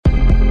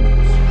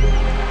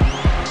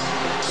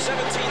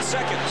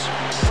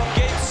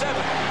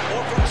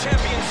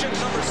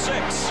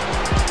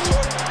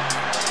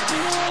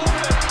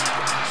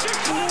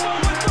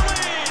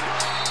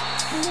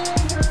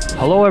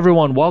Hello,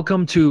 everyone.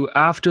 Welcome to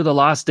After the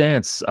Last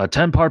Dance, a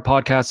 10-part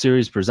podcast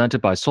series presented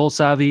by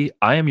SoleSavy.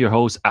 I am your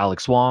host,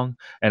 Alex Wong.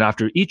 And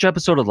after each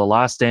episode of The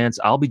Last Dance,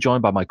 I'll be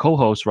joined by my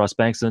co-host, Russ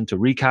Bengtson, to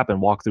recap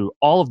and walk through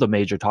all of the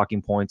major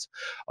talking points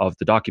of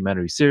the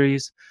documentary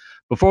series.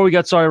 Before we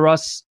get started,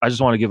 Russ, I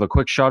just want to give a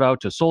quick shout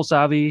out to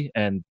SoleSavy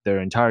and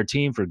their entire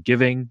team for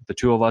giving the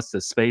two of us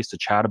this space to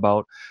chat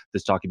about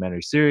this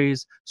documentary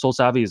series.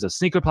 SoleSavy is a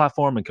sneaker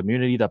platform and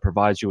community that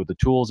provides you with the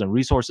tools and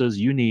resources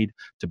you need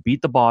to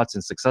beat the bots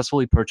and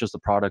successfully purchase the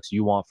products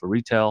you want for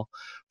retail.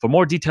 For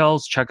more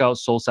details, check out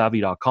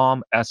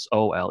solesavy.com,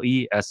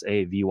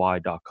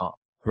 SOLESAVY.com.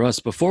 Russ,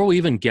 before we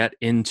even get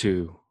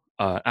into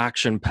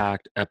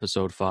action-packed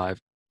episode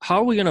 5, how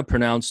are we going to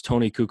pronounce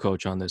Tony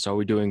Kukoc on this? Are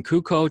we doing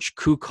Kukoc,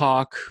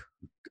 Kukoc?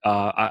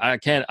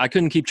 I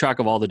couldn't keep track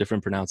of all the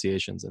different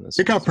pronunciations in this.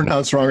 It got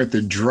pronounced wrong at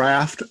the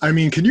draft. I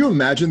mean, can you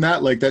imagine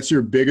that? Like, that's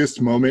your biggest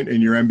moment in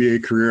your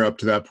NBA career up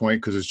to that point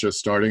because it's just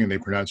starting and they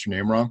pronounce your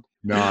name wrong?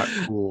 Not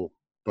cool.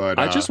 But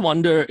I just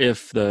wonder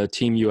if the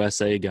Team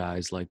USA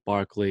guys like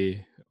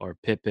Barkley or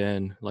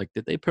Pippen, like,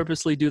 did they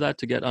purposely do that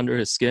to get under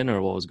his skin, or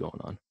what was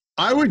going on?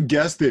 I would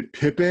guess that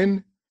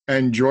Pippen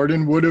and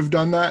Jordan would have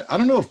done that. I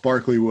don't know if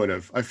Barkley would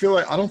have. I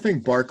don't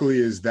think Barkley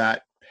is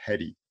that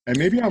petty. And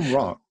maybe I'm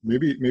wrong.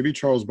 Maybe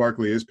Charles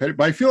Barkley is petty.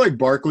 But I feel like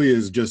Barkley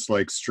is just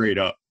like straight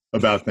up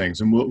about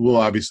things. And we'll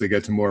obviously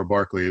get to more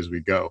Barkley as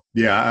we go.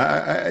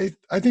 Yeah,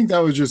 I think that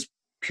was just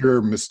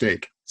pure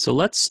mistake. So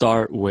let's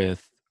start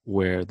with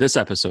where this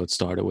episode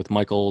started, with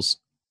Michael's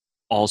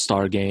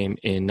All-Star game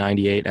in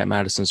 '98 at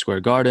Madison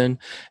Square Garden.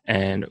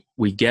 And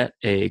we get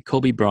a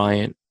Kobe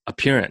Bryant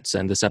appearance,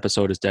 and this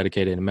episode is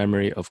dedicated in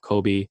memory of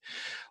Kobe.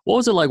 What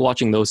was it like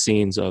watching those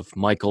scenes of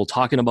Michael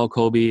talking about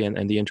Kobe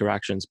and the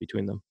interactions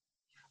between them?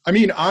 I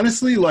mean,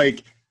 honestly,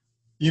 like,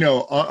 you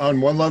know,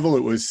 on one level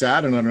it was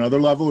sad, and on another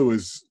level it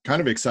was kind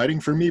of exciting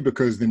for me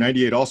because the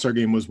 '98 All-Star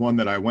game was one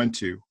that I went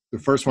to. The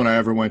first one I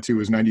ever went to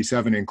was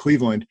 '97 in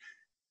Cleveland,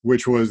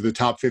 which was the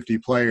top 50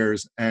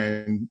 players.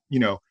 And, you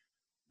know,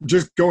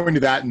 just going to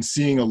that and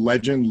seeing a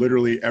legend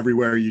literally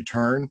everywhere you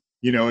turn,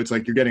 you know, it's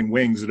like you're getting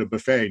wings at a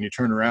buffet and you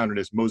turn around and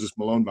it's Moses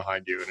Malone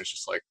behind you. And it's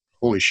just like,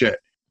 holy shit.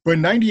 But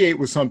 '98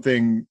 was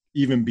something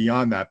even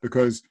beyond that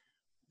because,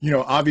 you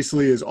know,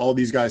 obviously, as all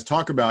these guys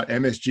talk about,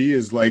 MSG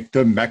is like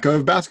the mecca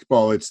of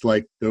basketball. It's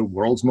like the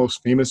world's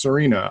most famous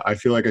arena. I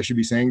feel like I should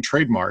be saying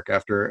trademark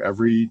after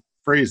every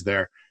phrase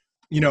there,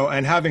 you know,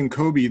 and having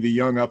Kobe, the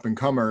young up and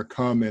comer,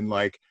 come and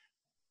like,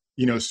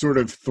 you know, sort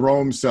of throw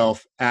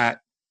himself at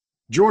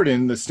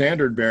Jordan, the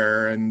standard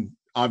bearer, and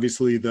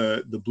obviously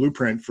the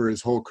blueprint for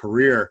his whole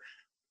career.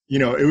 You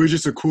know, it was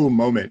just a cool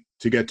moment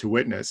to get to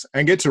witness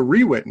and get to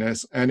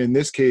re-witness. And in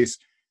this case,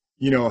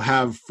 you know,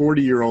 have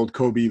 40-year-old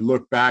Kobe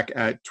look back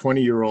at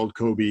 20-year-old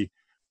Kobe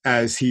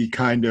as he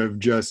kind of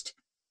just,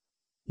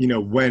 you know,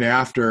 went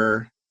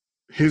after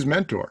his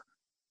mentor.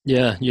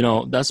 Yeah, you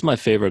know, that's my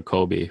favorite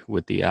Kobe,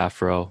 with the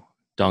afro,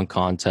 dunk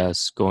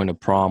contest, going to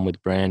prom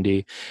with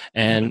Brandy.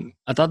 And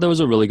I thought there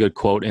was a really good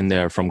quote in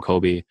there from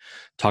Kobe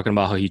talking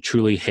about how he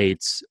truly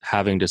hates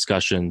having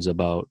discussions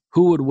about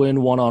who would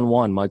win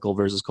one-on-one, Michael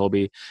versus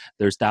Kobe.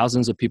 There's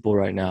thousands of people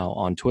right now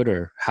on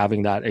Twitter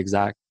having that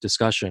exact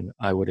discussion,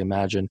 I would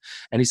imagine.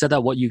 And he said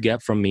that what you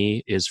get from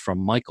me is from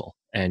Michael,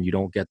 and you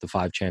don't get the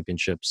 5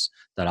 championships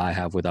that I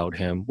have without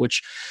him,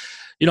 which,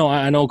 you know,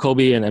 I know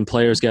Kobe and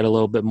players get a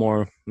little bit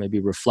more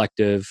maybe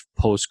reflective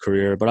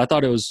post-career, but I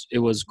thought it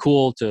was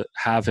cool to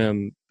have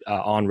him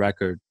on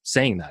record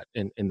saying that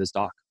in this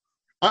doc.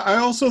 I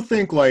also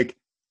think, like,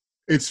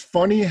 it's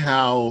funny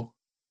how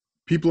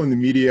people in the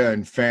media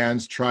and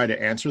fans try to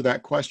answer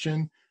that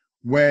question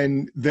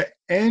when the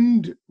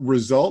end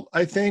result,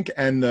 I think,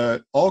 and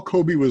all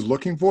Kobe was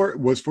looking for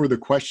was for the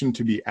question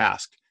to be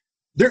asked.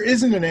 There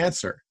isn't an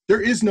answer.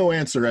 There is no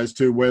answer as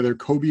to whether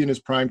Kobe in his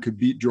prime could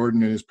beat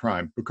Jordan in his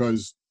prime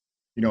because,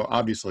 you know,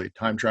 obviously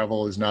time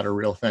travel is not a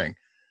real thing.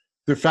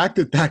 The fact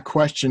that that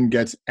question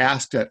gets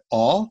asked at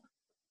all,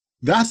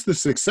 that's the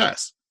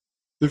success.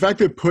 The fact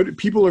that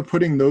people are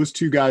putting those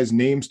two guys'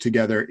 names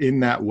together in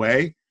that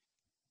way,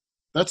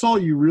 that's all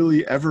you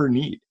really ever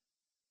need.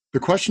 The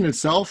question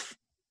itself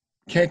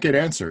can't get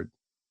answered.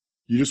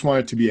 You just want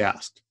it to be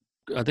asked.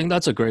 I think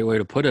that's a great way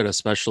to put it,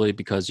 especially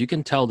because you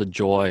can tell the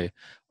joy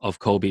of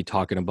Kobe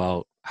talking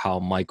about how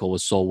Michael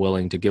was so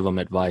willing to give him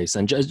advice,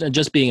 and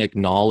just being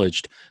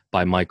acknowledged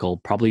by Michael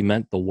probably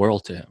meant the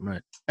world to him,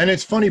 right? And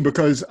it's funny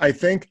because I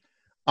think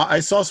I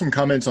saw some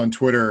comments on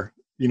Twitter,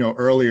 you know,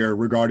 earlier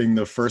regarding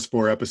the first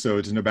 4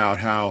 episodes and about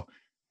how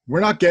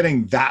we're not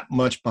getting that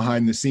much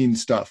behind the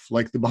scenes stuff.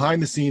 Like, the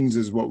behind the scenes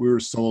is what we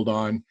were sold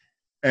on.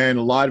 And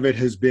a lot of it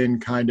has been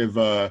kind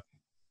of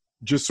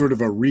just sort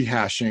of a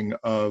rehashing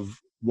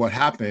of what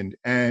happened.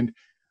 And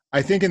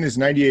I think in this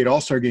 '98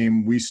 All-Star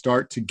game, we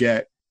start to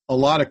get a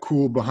lot of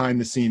cool behind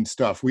the scenes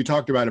stuff. We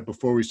talked about it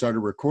before we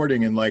started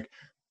recording. And like,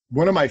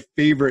 one of my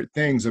favorite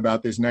things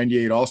about this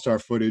 '98 All-Star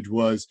footage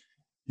was,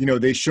 you know,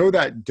 they show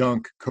that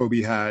dunk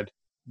Kobe had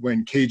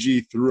when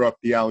KG threw up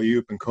the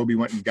alley-oop and Kobe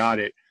went and got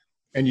it.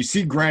 And you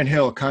see Grant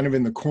Hill kind of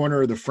in the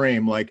corner of the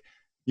frame, like,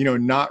 you know,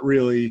 not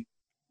really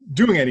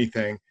doing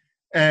anything.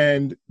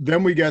 And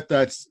then we get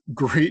that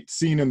great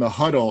scene in the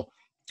huddle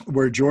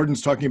where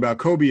Jordan's talking about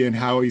Kobe and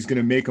how he's going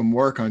to make him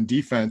work on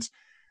defense.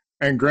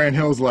 And Grant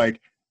Hill's like,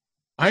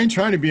 I ain't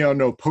trying to be on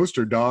no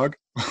poster, dog.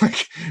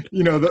 Like,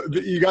 you know,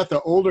 you got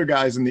the older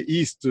guys in the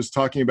East just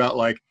talking about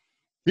like,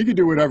 he could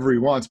do whatever he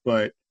wants,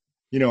 but,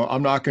 you know,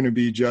 I'm not going to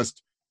be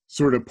just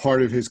sort of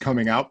part of his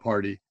coming out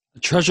party. A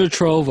treasure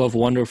trove of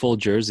wonderful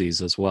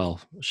jerseys as well.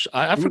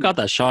 I forgot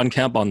that Sean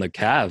Kemp on the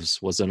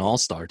Cavs was an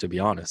all-star, to be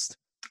honest.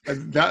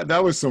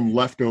 That was some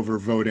leftover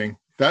voting.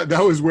 That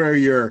was where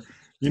your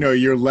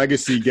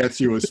legacy gets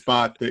you a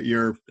spot that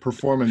your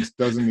performance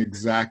doesn't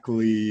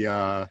exactly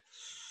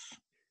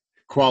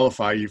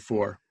qualify you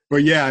for.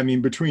 But yeah, I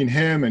mean, between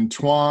him and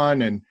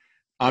Twan and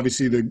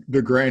obviously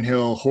the Grant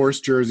Hill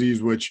horse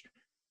jerseys, which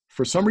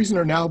for some reason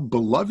are now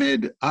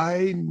beloved.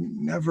 I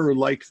never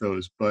liked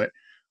those, but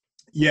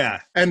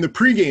yeah. And the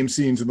pregame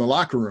scenes in the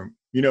locker room,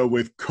 you know,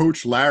 with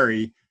Coach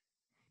Larry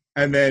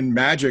and then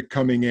Magic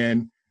coming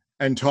in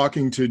and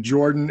talking to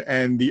Jordan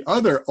and the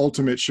other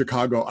ultimate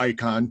Chicago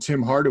icon,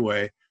 Tim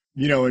Hardaway,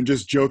 you know, and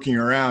just joking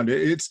around.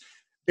 It's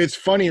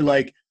funny,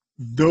 like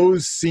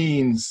those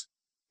scenes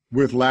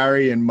with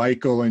Larry and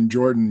Michael and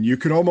Jordan, you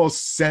could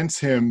almost sense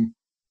him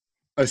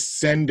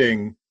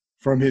ascending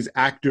from his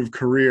active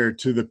career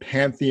to the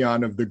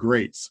pantheon of the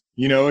greats.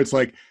 You know, it's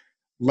like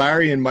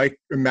Larry and Mike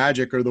and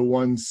Magic are the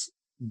ones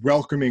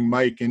welcoming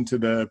Mike into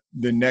the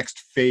next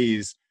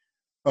phase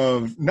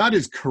of not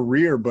his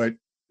career, but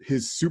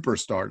his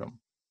superstardom.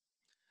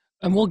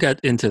 And we'll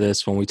get into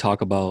this when we talk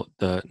about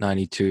the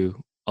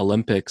 92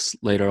 Olympics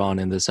later on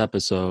in this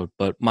episode.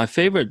 But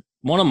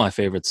one of my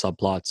favorite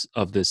subplots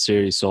of this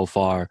series so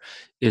far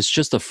is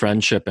just the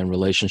friendship and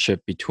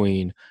relationship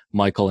between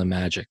Michael and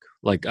Magic.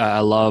 Like, I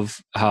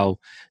love how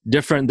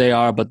different they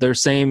are, but they're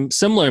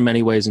similar in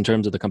many ways in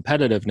terms of the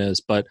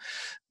competitiveness, but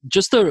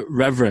just the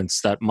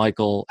reverence that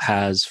Michael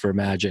has for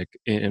Magic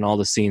in all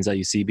the scenes that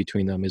you see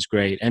between them is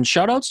great. And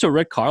shout outs to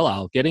Rick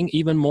Carlisle getting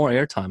even more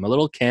airtime, a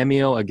little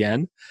cameo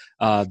again.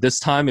 This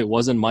time it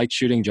wasn't Mike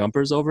shooting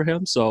jumpers over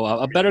him. So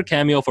a better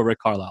cameo for Rick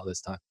Carlisle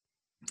this time.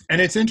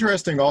 And it's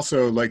interesting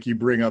also, like you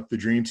bring up the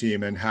Dream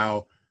Team and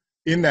how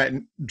in that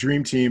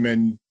Dream Team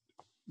and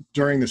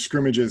during the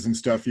scrimmages and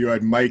stuff, you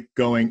had Mike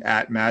going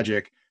at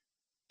Magic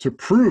to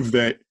prove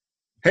that,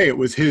 hey, it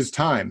was his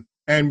time.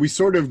 And we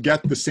sort of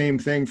get the same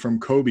thing from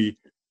Kobe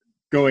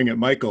going at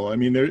Michael. I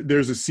mean,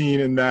 there's a scene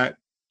in that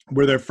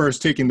where they're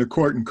first taking the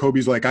court and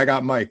Kobe's like, I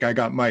got Mike.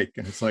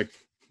 And it's like,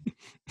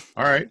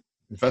 all right,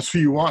 if that's who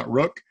you want,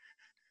 Rook.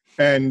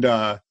 And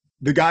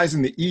the guys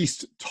in the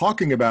East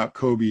talking about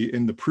Kobe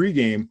in the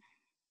pregame,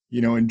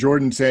 you know, and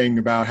Jordan saying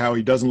about how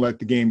he doesn't let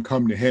the game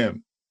come to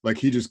him. Like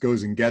he just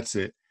goes and gets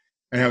it,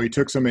 and how he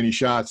took so many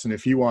shots. And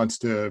if he wants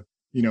to,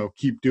 you know,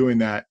 keep doing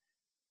that,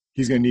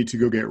 he's going to need to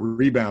go get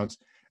rebounds.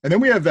 And then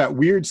we have that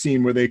weird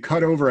scene where they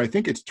cut over, I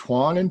think it's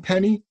Twan and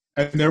Penny,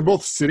 and they're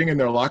both sitting in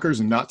their lockers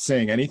and not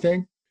saying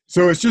anything.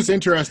 So it's just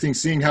interesting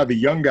seeing how the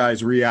young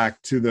guys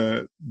react to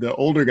the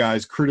older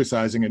guys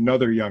criticizing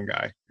another young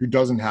guy who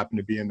doesn't happen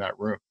to be in that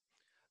room.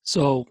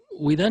 So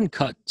we then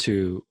cut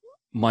to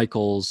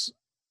Michael's,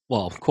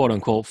 well, quote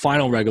unquote,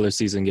 final regular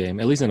season game,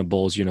 at least in a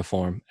Bulls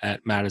uniform at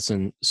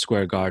Madison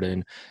Square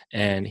Garden.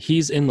 And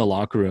he's in the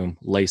locker room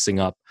lacing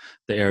up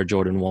the Air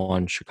Jordan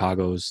 1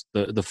 Chicago's,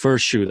 the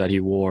first shoe that he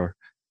wore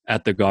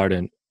at the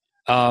Garden.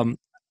 It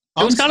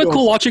was kind of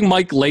cool watching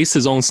Mike lace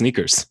his own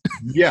sneakers.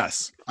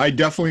 Yes, I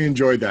definitely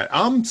enjoyed that.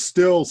 I'm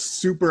still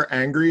super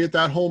angry at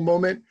that whole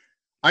moment.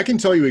 I can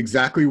tell you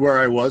exactly where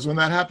I was when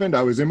that happened.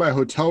 I was in my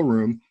hotel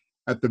room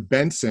at the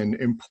Bengtson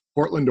in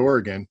Portland,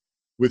 Oregon,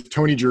 with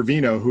Tony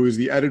Gervino, who was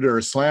the editor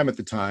of Slam at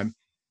the time.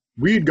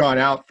 We had gone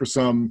out for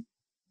some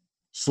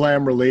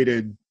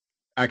Slam-related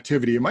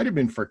activity. It might have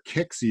been for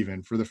Kicks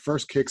even, for the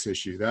first Kicks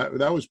issue.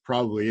 That was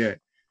probably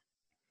it.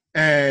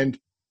 And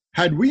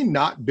had we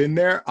not been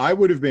there, I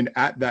would have been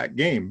at that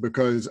game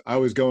because I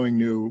was going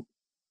to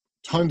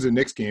tons of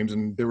Knicks games,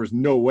 and there was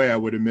no way I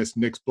would have missed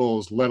Knicks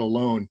Bulls, let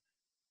alone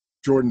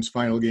Jordan's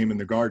final game in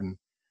the Garden.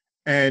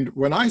 And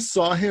when I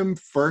saw him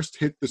first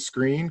hit the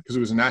screen, because it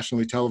was a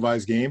nationally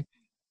televised game,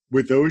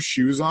 with those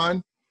shoes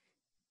on,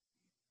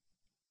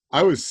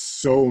 I was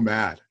so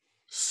mad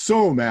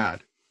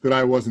that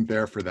I wasn't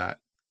there for that.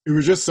 It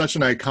was just such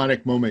an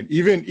iconic moment,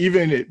 even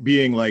it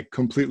being like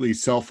completely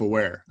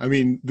self-aware. I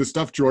mean, the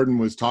stuff Jordan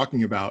was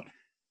talking about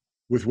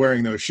with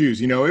wearing those shoes,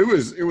 you know, it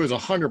was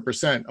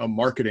 100% a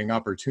marketing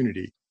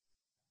opportunity.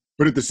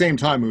 But at the same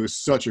time, it was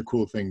such a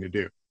cool thing to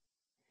do.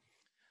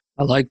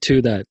 I like,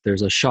 too, that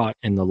there's a shot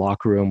in the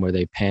locker room where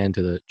they pan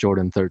to the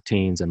Jordan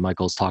 13s, and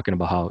Michael's talking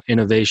about how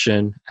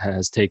innovation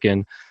has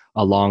taken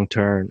a long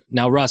turn.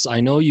 Now, Russ,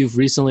 I know you've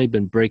recently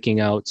been breaking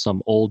out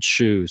some old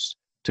shoes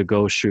to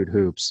go shoot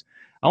hoops.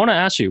 I want to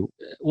ask you,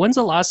 when's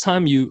the last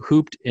time you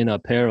hooped in a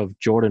pair of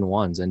Jordan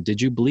 1s, and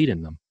did you bleed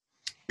in them?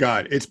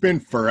 God, it's been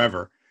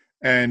forever.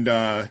 And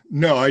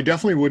no, I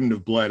definitely wouldn't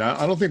have bled.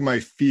 I don't think my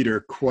feet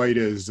are quite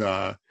as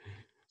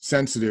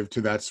sensitive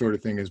to that sort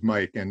of thing as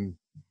Mike, and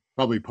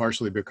probably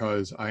partially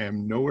because I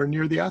am nowhere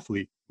near the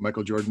athlete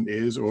Michael Jordan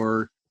is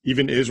or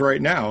even is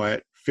right now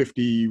at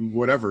 50,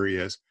 whatever he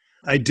is.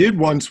 I did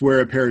once wear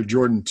a pair of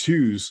Jordan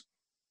 2s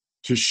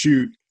to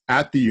shoot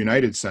at the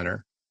United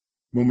Center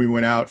when we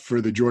went out for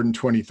the Jordan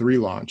 23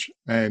 launch.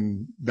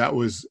 And that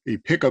was a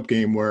pickup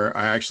game where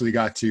I actually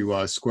got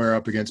to square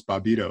up against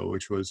Bobito,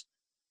 which was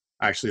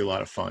actually a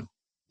lot of fun.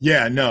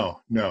 Yeah,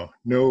 no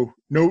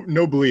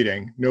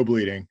bleeding. No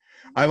bleeding.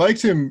 I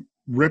liked him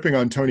ripping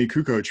on Tony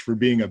Kukoc for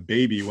being a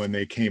baby when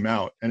they came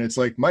out. And it's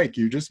like, Mike,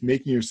 you're just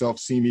making yourself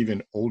seem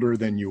even older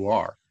than you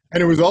are.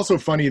 And it was also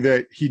funny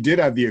that he did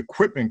have the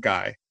equipment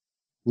guy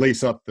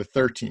lace up the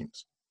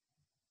 13s,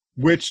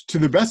 which to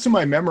the best of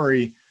my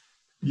memory,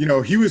 you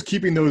know, he was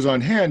keeping those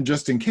on hand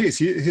just in case.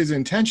 His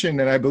intention,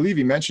 and I believe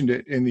he mentioned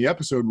it in the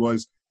episode,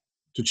 was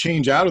to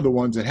change out of the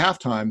ones at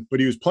halftime, but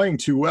he was playing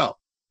too well.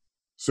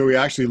 So he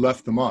actually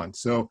left them on.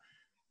 So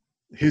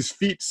his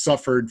feet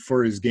suffered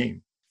for his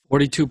game.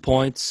 42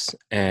 points,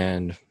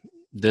 and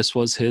this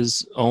was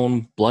his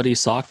own bloody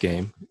sock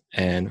game.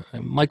 And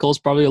Michael's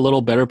probably a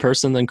little better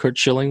person than Kurt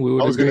Schilling.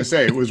 I was going to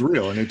say it was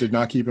real, and it did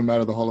not keep him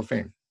out of the Hall of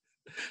Fame.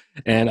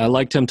 And I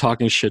liked him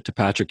talking shit to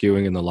Patrick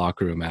Ewing in the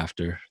locker room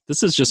after.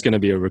 This is just going to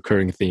be a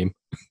recurring theme.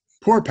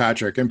 Poor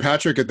Patrick. And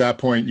Patrick, at that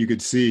point, you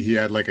could see he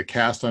had like a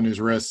cast on his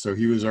wrist, so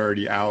he was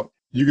already out.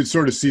 You could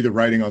sort of see the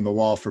writing on the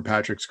wall for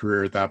Patrick's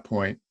career at that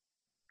point,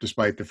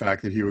 despite the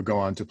fact that he would go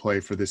on to play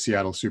for the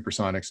Seattle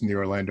Supersonics and the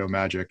Orlando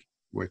Magic,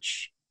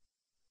 which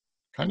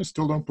kind of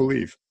still don't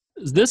believe.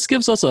 This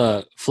gives us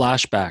a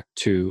flashback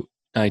to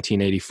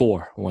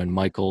 1984 when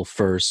Michael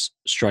first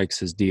strikes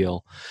his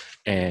deal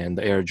and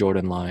the Air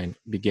Jordan line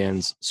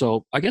begins.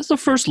 So I guess the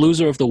first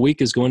loser of the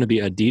week is going to be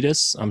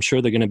Adidas. I'm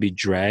sure they're going to be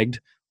dragged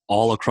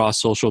all across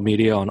social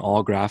media on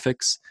all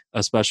graphics,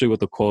 especially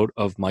with the quote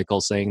of Michael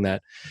saying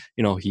that,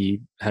 you know,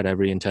 he had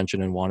every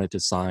intention and wanted to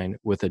sign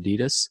with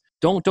Adidas.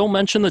 Don't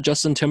mention the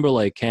Justin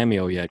Timberlake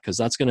cameo yet, because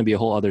that's going to be a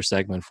whole other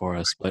segment for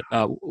us. But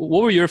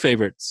what were your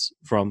favorites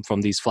from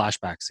these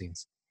flashback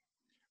scenes?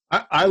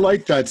 I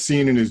like that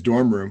scene in his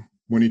dorm room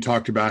when he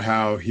talked about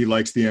how he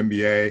likes the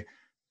NBA,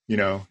 you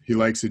know, he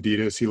likes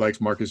Adidas, he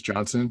likes Marcus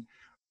Johnson,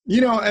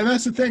 you know, and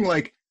that's the thing,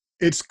 like,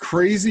 it's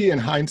crazy in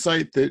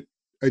hindsight that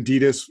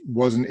Adidas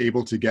wasn't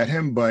able to get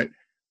him, but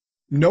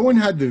no one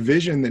had the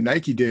vision that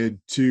Nike did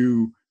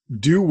to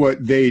do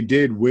what they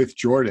did with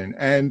Jordan.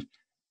 And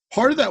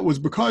part of that was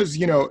because,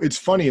 you know, it's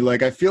funny,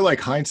 like, I feel like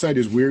hindsight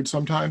is weird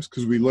sometimes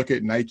because we look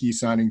at Nike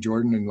signing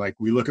Jordan and like,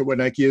 we look at what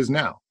Nike is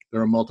now.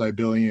 They're a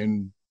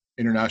multi-billion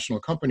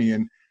international company.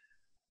 And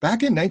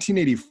back in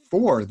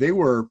 1984, they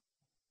were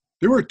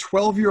a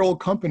 12-year-old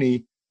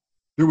company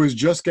that was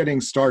just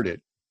getting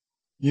started.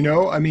 You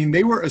know, I mean,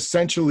 they were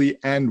essentially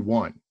and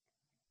one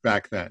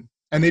back then.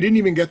 And they didn't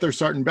even get their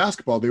start in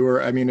basketball. They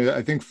were, I mean,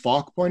 I think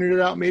Falk pointed it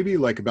out maybe,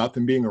 like, about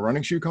them being a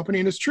running shoe company.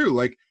 And it's true.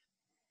 Like,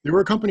 they were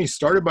a company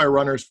started by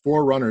runners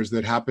for runners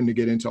that happened to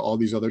get into all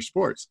these other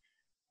sports.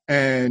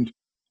 And,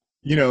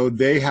 you know,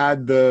 they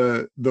had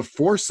the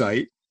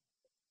foresight,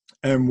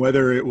 and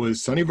whether it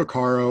was Sonny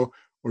Vaccaro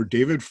or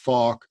David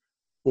Falk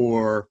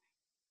or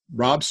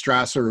Rob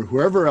Strasser or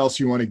whoever else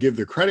you want to give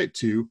the credit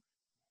to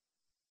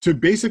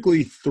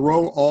basically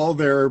throw all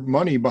their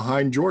money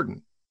behind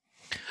Jordan.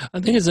 I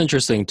think it's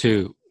interesting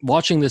too.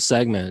 Watching this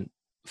segment,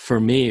 for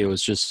me, it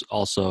was just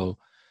also,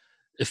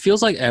 it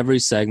feels like every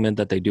segment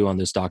that they do on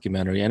this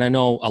documentary, and I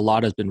know a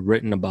lot has been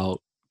written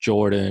about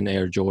Jordan,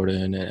 Air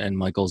Jordan, and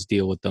Michael's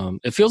deal with them.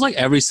 It feels like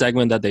every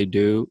segment that they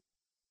do,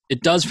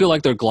 it does feel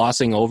like they're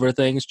glossing over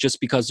things just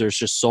because there's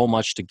just so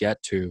much to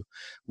get to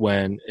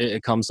when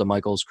it comes to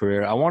Michael's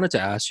career. I wanted to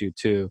ask you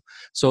too.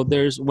 So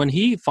when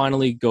he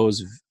finally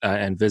goes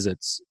and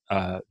visits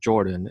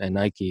Jordan and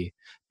Nike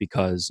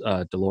because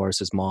Dolores,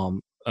 his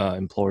mom,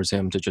 implores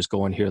him to just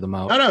go and hear them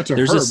out. Shout out to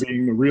her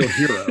being the real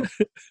hero.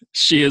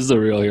 She is the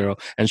real hero.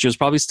 And she was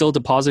probably still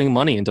depositing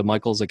money into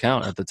Michael's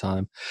account at the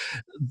time.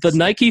 The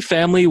Nike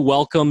family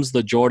welcomes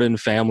the Jordan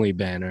family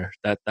banner,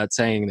 that's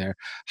hanging there.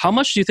 How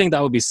much do you think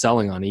that would be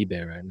selling on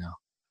eBay right now?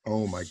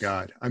 Oh my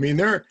God. I mean,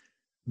 there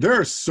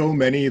are so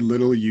many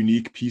little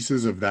unique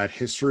pieces of that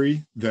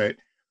history that,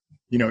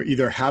 you know,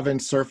 either haven't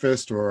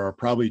surfaced or are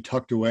probably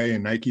tucked away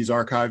in Nike's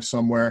archives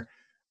somewhere.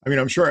 I mean,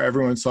 I'm sure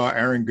everyone saw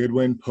Aaron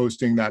Goodwin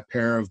posting that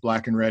pair of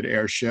black and red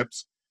Air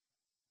ships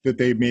that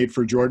they made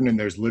for Jordan, and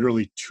there's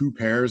literally 2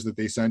 pairs that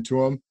they sent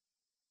to him.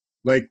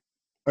 Like,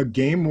 a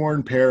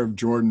game-worn pair of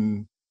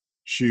Jordan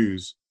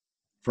shoes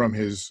from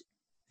his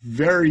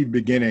very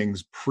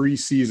beginnings,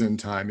 preseason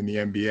time in the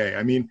NBA.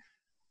 I mean,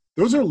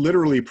 those are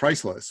literally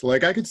priceless.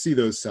 Like, I could see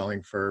those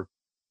selling for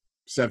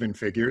 7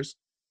 figures,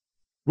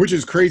 which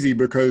is crazy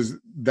because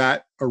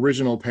that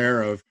original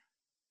pair of,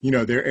 you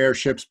know, they're Air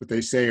ships, but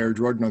they say Air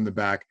Jordan on the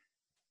back,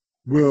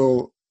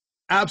 will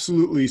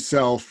absolutely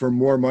sell for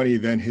more money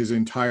than his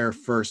entire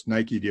first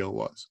Nike deal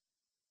was,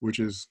 which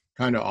is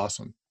kind of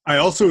awesome. I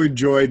also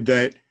enjoyed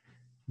that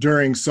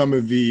during some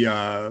of the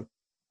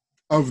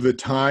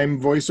time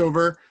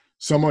voiceover,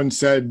 someone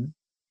said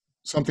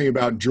something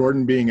about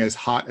Jordan being as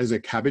hot as a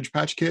Cabbage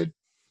Patch Kid.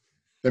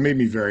 That made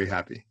me very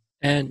happy.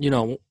 And, you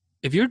know,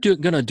 if you're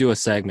going to do a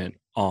segment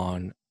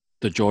on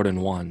the Jordan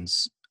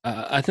 1s,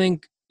 I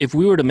think if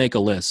we were to make a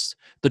list,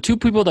 the two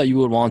people that you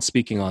would want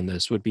speaking on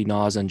this would be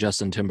Nas and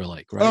Justin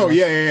Timberlake, right? Oh,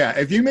 yeah.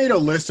 If you made a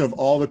list of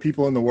all the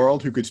people in the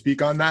world who could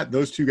speak on that,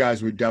 those two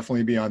guys would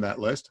definitely be on that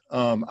list.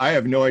 I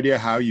have no idea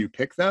how you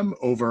pick them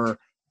over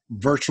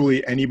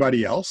virtually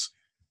anybody else,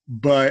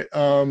 but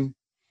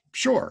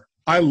sure.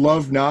 I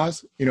love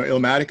Nas.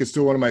 Illmatic is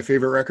still one of my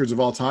favorite records of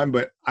all time,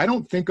 but I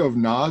don't think of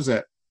Nas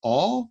at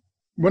all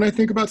when I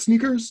think about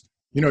sneakers.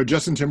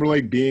 Justin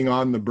Timberlake being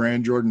on the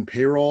brand Jordan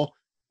payroll,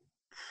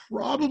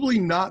 probably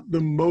not the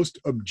most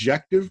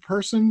objective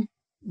person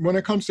when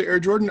it comes to Air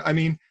Jordan. I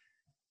mean,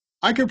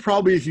 I could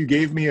probably, if you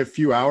gave me a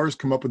few hours,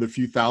 come up with a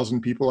few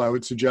thousand people I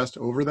would suggest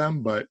over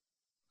them, but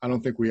I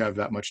don't think we have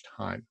that much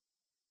time.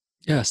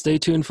 Yeah, stay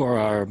tuned for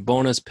our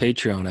bonus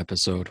Patreon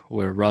episode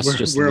where Russ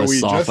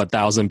lists off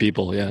 1,000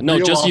 people. Yeah, no,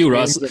 just you,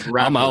 Russ.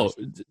 I'm out.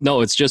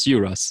 No, it's just you,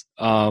 Russ.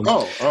 Even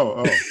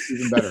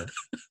better.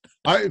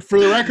 For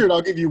the record,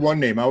 I'll give you one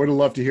name. I would have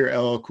loved to hear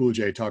LL Cool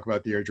J talk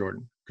about the Air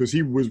Jordan, because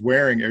he was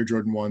wearing Air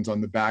Jordan 1s on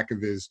the back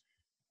of his,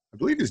 I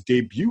believe, his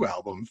debut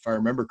album, if I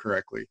remember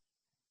correctly.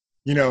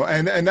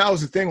 And that was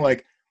the thing.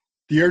 Like,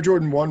 the Air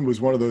Jordan 1 was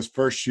one of those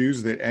first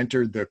shoes that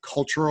entered the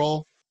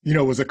cultural,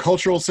 was a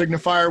cultural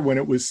signifier when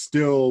it was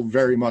still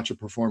very much a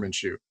performance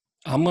shoe.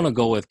 I'm going to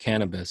go with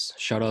cannabis.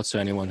 Shout out to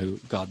anyone who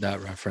got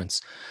that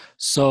reference.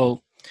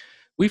 So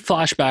we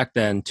flash back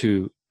then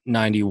to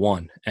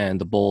 91, and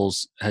the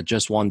Bulls had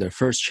just won their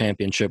first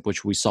championship,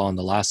 which we saw in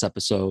the last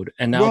episode,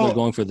 and now they're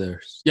going for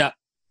theirs. Yeah.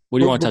 What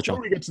do you want to touch on?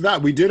 Before we get to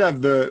that, we did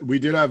have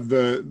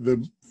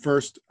the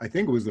first, I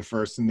think it was the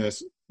first in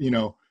this,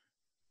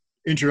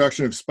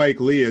 introduction of Spike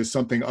Lee as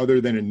something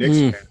other than a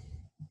Knicks fan.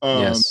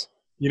 Yes.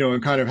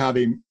 And kind of how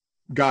they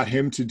got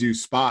him to do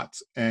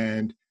spots,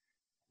 and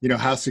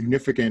how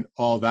significant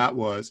all that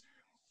was.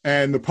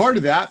 And the part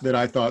of that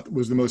I thought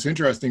was the most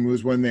interesting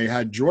was when they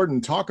had Jordan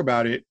talk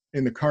about it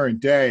in the current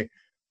day,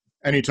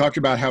 and he talked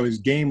about how his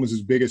game was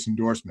his biggest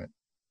endorsement,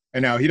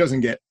 and now he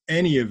doesn't get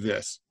any of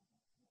this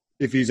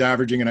if he's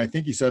averaging, and I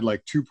think he said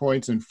like 2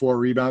 points and 4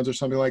 rebounds or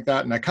something like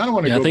that. And I kind of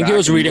want to go back. I think he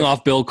was reading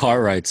off Bill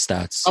Cartwright's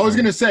stats. I was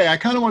going to say, I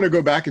kind of want to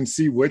go back and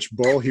see which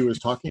Bull he was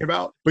talking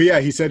about. But yeah,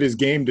 he said his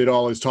game did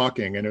all his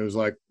talking, and it was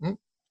like,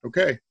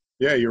 okay,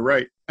 yeah, you're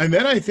right. And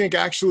then I think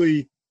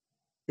actually,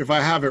 if I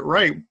have it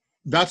right,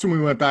 that's when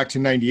we went back to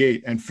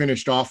 98 and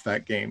finished off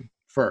that game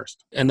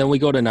first. And then we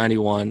go to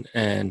 91,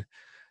 and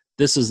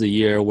this is the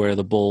year where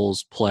the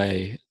Bulls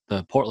play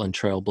the Portland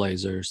Trail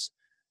Blazers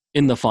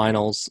in the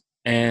finals.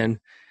 And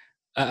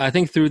I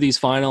think through these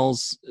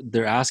finals,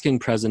 they're asking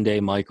present-day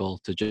Michael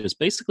to just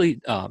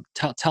basically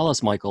tell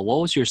us, Michael,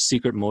 what was your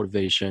secret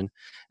motivation?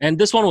 And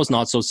this one was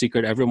not so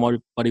secret.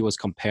 Everybody was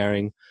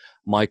comparing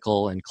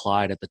Michael and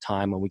Clyde at the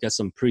time, and we get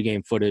some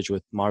pregame footage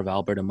with Marv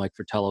Albert and Mike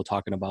Fratello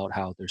talking about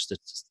how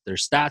their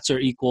stats are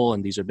equal,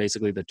 and these are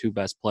basically the two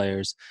best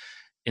players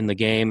in the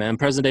game. And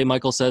present-day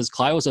Michael says,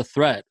 Clyde was a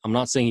threat. I'm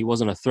not saying he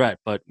wasn't a threat,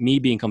 but me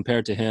being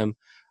compared to him,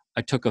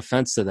 I took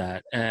offense to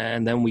that.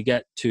 And then we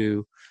get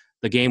to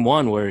the game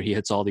one where he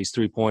hits all these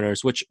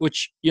 3-pointers, which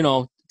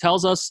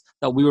tells us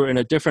that we were in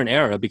a different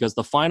era, because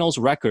the finals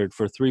record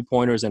for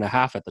 3-pointers and a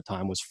half at the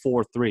time was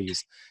 4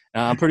 threes.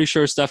 I'm pretty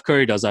sure Steph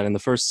Curry does that in the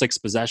first 6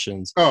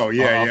 possessions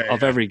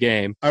of every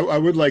game. I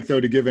would like, though,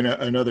 to give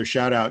another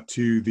shout out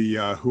to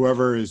the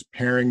whoever is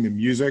pairing the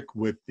music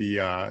with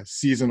the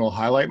seasonal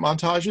highlight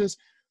montages,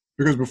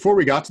 because before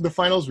we got to the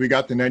finals, we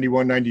got the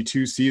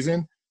 91-92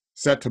 season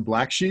set to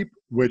Black Sheep,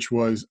 which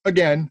was,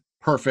 again,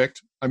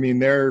 perfect. I mean,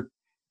 they're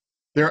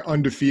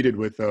undefeated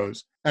with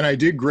those. And I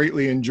did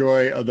greatly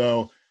enjoy,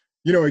 although,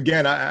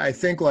 again, I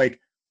think like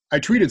I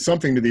tweeted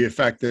something to the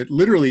effect that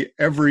literally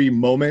every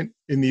moment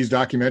in these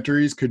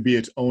documentaries could be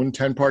its own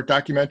 10-part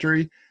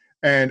documentary.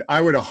 And I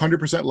would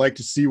 100% like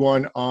to see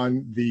one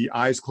on the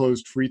eyes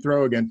closed free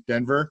throw against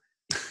Denver,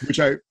 which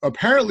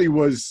apparently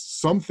was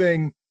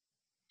something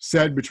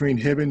said between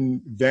him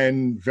and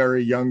then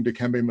very young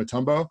Dikembe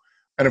Mutombo.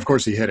 And of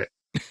course he hit it.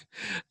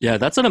 Yeah,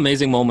 that's an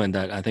amazing moment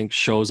that I think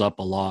shows up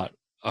a lot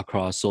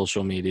across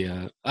social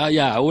media.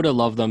 I would have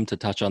loved them to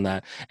touch on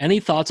that. Any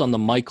thoughts on the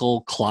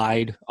Michael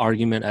Clyde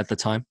argument at the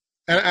time?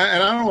 And I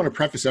don't want to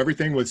preface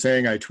everything with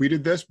saying I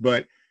tweeted this,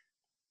 but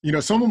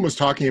someone was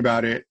talking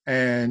about it,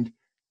 and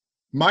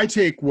my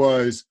take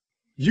was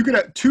you could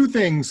have two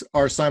things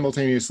are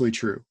simultaneously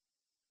true.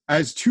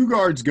 As two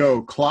guards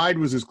go, Clyde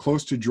was as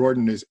close to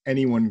Jordan as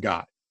anyone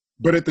got.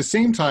 But at the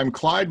same time,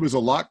 Clyde was a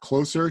lot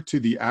closer to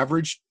the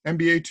average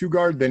NBA two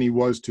guard than he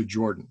was to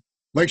Jordan.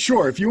 Like,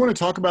 sure, if you want to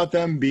talk about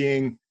them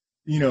being,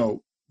 the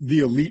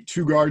elite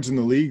two guards in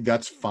the league,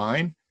 that's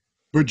fine.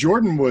 But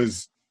Jordan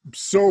was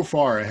so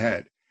far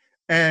ahead.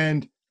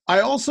 And I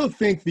also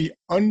think the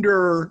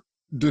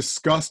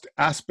under-discussed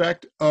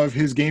aspect of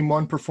his game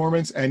one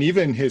performance and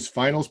even his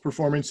finals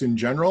performance in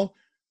general,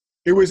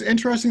 it was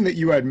interesting that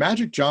you had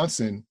Magic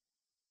Johnson,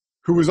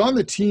 who was on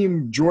the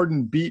team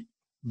Jordan beat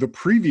the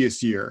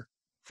previous year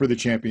for the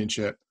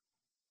championship,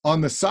 on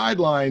the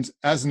sidelines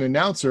as an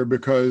announcer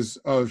because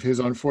of his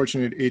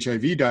unfortunate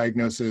HIV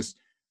diagnosis.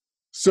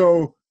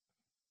 So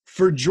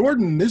for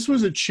Jordan, this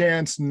was a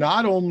chance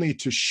not only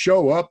to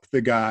show up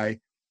the guy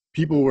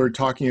people were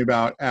talking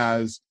about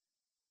as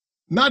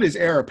not as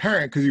heir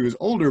apparent because he was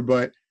older,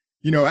 but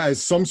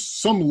as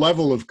some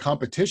level of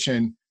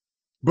competition,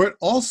 but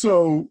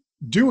also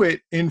do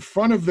it in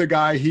front of the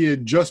guy he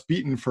had just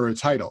beaten for a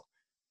title.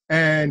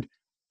 And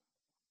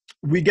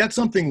we get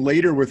something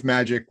later with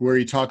Magic where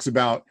he talks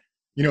about,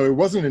 it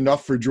wasn't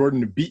enough for Jordan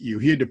to beat you.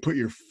 He had to put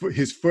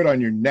his foot on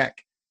your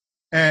neck.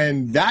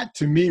 And that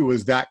to me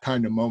was that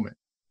kind of moment.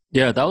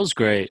 Yeah, that was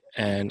great.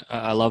 And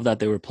I love that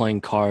they were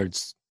playing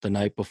cards the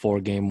night before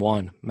game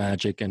one,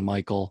 Magic and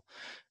Michael.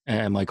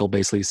 And Michael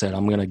basically said,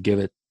 I'm going to give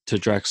it to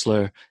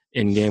Drexler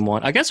in game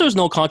one. I guess there was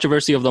no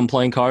controversy of them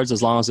playing cards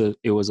as long as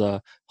it was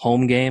a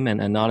home game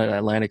and not at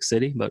Atlantic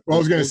City. But I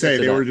was going to say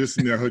they were just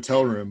in their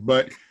hotel room.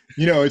 But,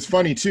 it's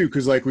funny too,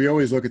 because like we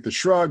always look at the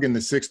shrug and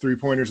the 6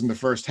 3-pointers in the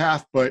first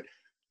half, but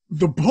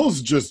the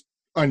Bulls just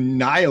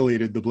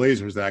annihilated the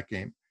Blazers that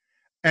game.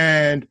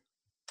 And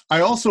I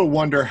also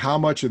wonder how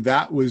much of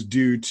that was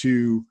due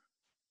to,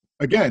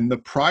 again, the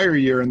prior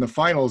year in the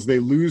finals, they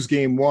lose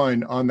game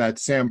one on that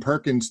Sam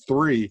Perkins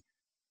 3.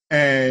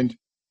 And,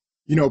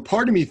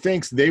 part of me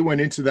thinks they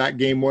went into that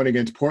game one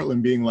against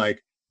Portland being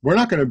like, we're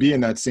not going to be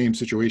in that same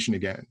situation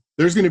again.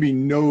 There's going to be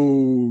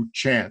no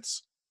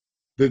chance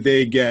that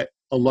they get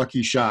a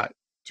lucky shot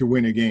to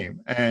win a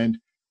game. And,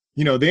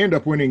 they end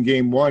up winning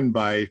game one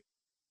by,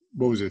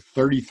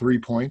 33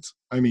 points?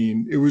 I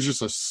mean, it was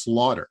just a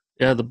slaughter.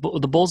 Yeah, the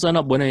Bulls end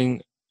up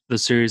winning the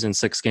series in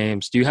 6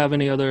 games. Do you have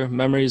any other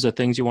memories or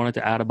things you wanted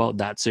to add about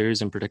that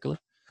series in particular?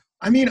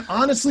 I mean,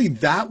 honestly,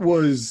 that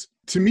was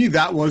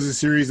a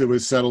series that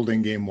was settled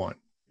in game one.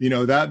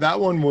 That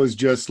one was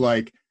just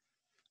like,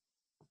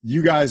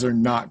 you guys are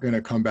not going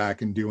to come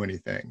back and do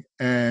anything.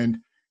 And,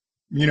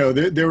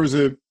 there was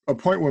a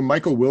point when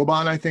Michael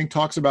Wilbon, I think,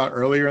 talks about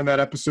earlier in that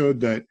episode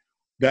that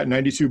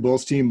 92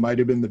 Bulls team might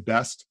have been the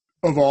best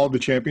of all the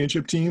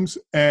championship teams.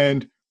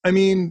 And, I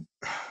mean,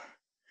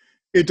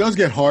 it does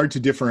get hard to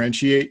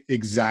differentiate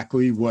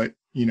exactly what,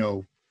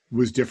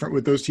 was different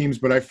with those teams.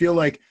 But I feel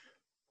like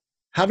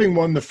having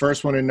won the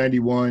first one in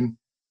 91,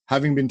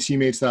 having been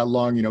teammates that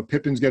long,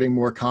 Pippen's getting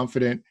more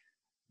confident.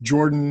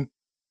 Jordan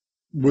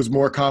was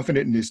more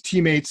confident in his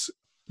teammates.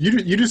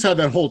 You just had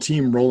that whole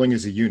team rolling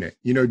as a unit.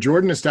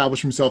 Jordan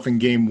established himself in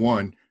game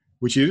one,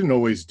 which he didn't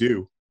always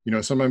do.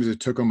 Sometimes it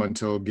took him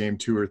until game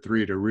 2 or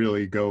 3 to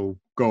really go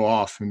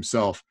off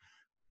himself.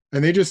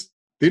 And they just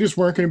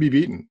weren't going to be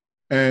beaten.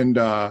 And,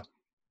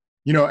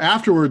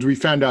 afterwards we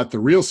found out the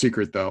real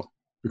secret though,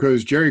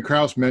 because Jerry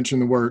Krause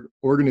mentioned the word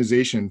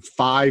organization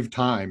 5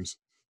 times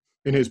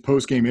in his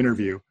post-game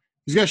interview.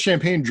 He's got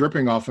champagne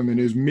dripping off him and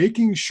is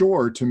making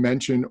sure to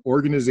mention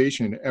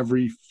organization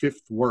every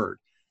 5th word.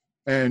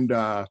 And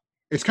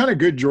it's kind of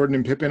good Jordan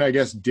and Pippen, I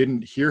guess,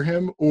 didn't hear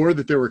him or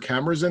that there were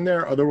cameras in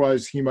there.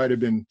 Otherwise, he might have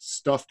been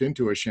stuffed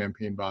into a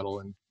champagne bottle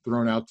and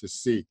thrown out to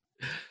sea.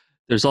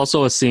 There's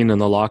also a scene in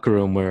the locker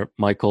room where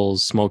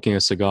Michael's smoking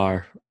a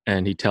cigar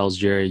and he tells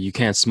Jerry, you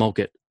can't smoke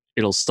it.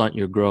 It'll stunt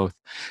your growth.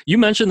 You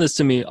mentioned this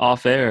to me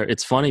off air.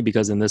 It's funny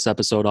because in this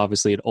episode,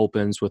 obviously, it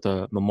opens with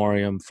a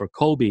memoriam for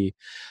Kobe.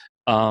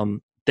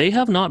 They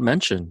have not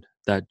mentioned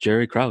that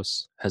Jerry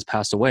Krause has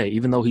passed away,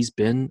 even though he's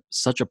been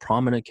such a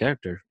prominent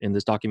character in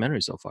this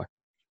documentary so far.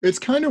 It's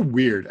kind of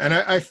weird. And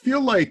I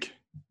feel like,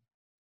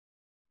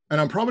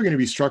 and I'm probably going to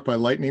be struck by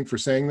lightning for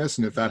saying this,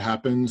 and if that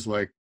happens,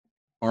 like,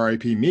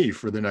 RIP me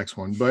for the next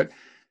one. But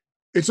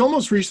it's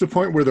almost reached the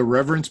point where the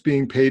reverence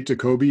being paid to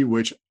Kobe,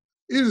 which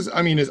is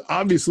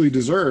obviously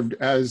deserved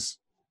as,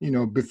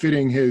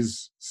 befitting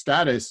his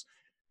status,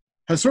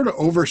 has sort of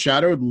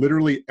overshadowed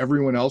literally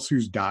everyone else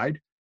who's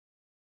died.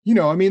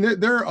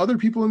 There are other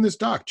people in this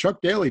doc.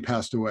 Chuck Daly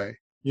passed away.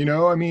 I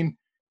don't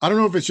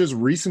know if it's just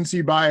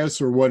recency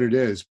bias or what it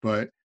is,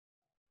 but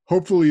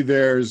hopefully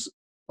there's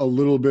a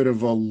little bit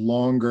of a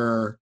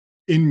longer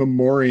in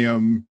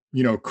memoriam,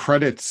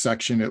 credits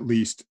section, at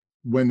least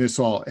when this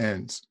all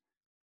ends,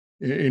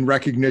 in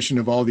recognition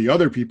of all the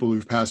other people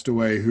who've passed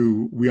away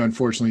who we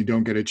unfortunately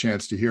don't get a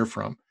chance to hear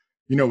from.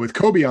 With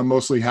Kobe, I'm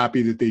mostly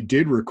happy that they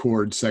did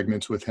record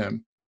segments with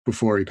him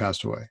before he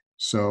passed away.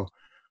 So,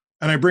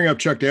 and I bring up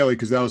Chuck Daly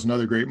because that was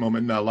another great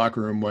moment in that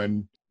locker room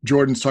when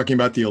Jordan's talking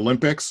about the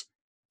Olympics,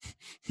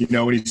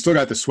 when he's still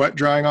got the sweat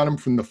drying on him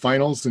from the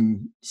finals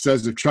and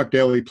says, if Chuck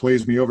Daly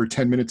plays me over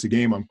 10 minutes a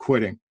game, I'm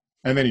quitting.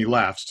 And then he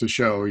laughs to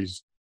show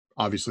he's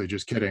obviously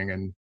just kidding,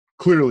 and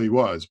clearly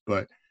was.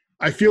 But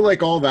I feel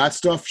like all that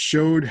stuff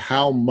showed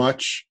how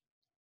much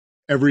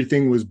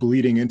everything was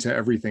bleeding into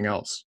everything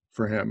else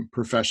for him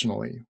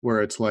professionally,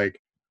 where it's like,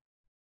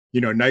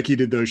 Nike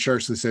did those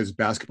shirts that says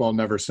basketball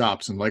never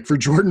stops. And like for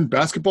Jordan,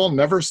 basketball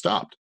never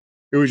stopped.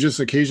 It was just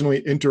occasionally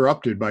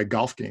interrupted by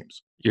golf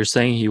games. You're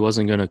saying he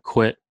wasn't going to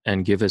quit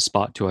and give his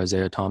spot to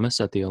Isaiah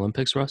Thomas at the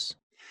Olympics, Russ?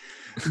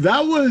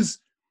 That was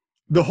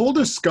the whole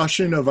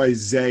discussion of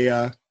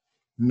Isaiah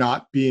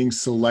not being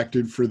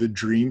selected for the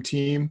dream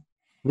team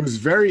was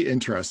very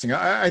interesting.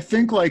 I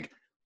think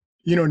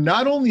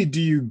not only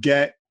do you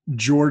get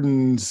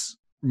Jordan's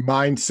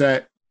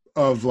mindset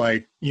of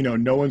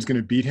no one's going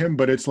to beat him,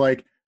 but it's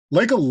like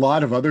a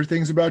lot of other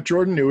things about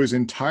Jordan, it was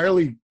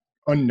entirely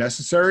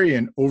unnecessary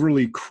and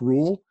overly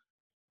cruel.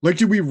 Like,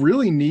 do we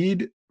really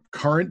need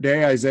current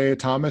day Isaiah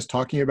Thomas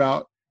talking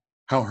about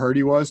how hurt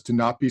he was to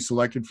not be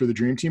selected for the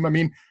Dream Team? I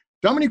mean,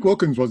 Dominique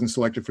Wilkins wasn't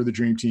selected for the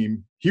Dream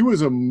Team. He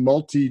was a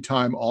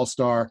multi-time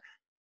All-Star,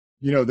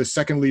 the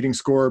second leading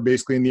scorer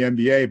basically in the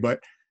NBA.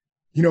 But,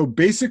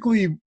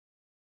 basically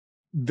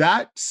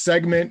that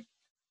segment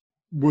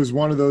was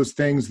one of those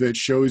things that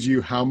shows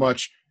you how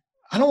much,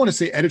 I don't want to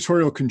say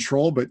editorial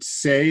control, but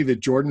say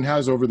that Jordan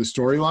has over the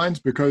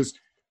storylines, because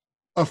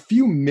a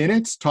few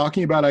minutes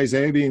talking about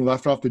Isaiah being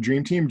left off the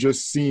Dream Team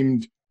just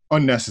seemed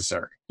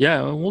unnecessary.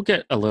 Yeah, we'll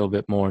get a little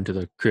bit more into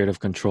the creative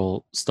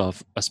control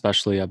stuff,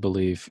 especially, I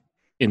believe,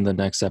 in the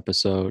next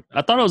episode.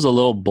 I thought it was a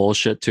little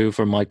bullshit, too,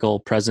 for Michael,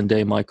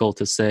 present-day Michael,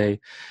 to say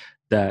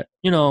that,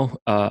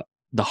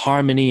 the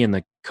harmony and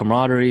the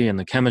camaraderie and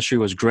the chemistry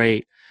was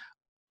great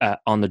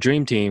on the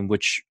Dream Team,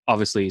 which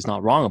obviously he's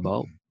not wrong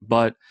about,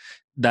 but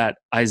that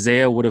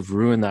Isaiah would have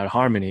ruined that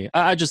harmony.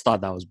 I just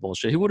thought that was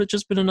bullshit. He would have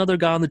just been another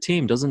guy on the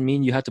team. Doesn't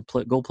mean you had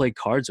to go play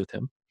cards with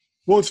him.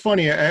 Well, it's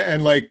funny.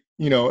 And like,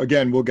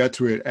 again, we'll get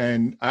to it.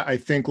 And I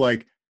think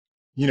like,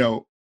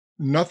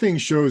 nothing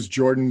shows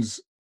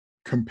Jordan's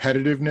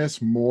competitiveness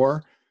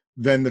more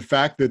than the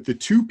fact that the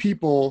two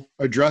people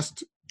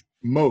addressed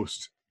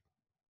most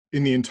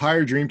in the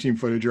entire Dream Team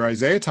footage are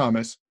Isaiah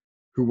Thomas,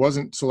 who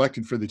wasn't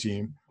selected for the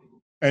team,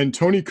 and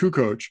Tony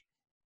Kukoc,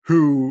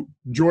 who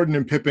Jordan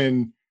and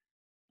Pippen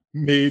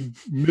made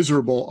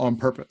miserable on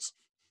purpose.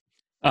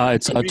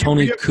 It's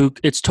Tony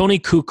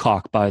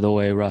Kukoc, by the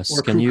way, Russ.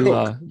 Or Can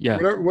Kukoc,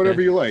 you,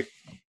 whatever you like.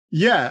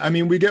 Yeah, I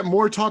mean, we get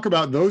more talk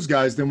about those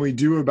guys than we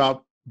do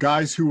about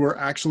guys who were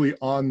actually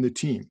on the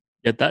team.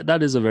 Yeah,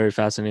 that is a very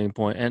fascinating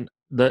point. And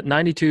the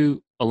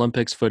 92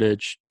 Olympics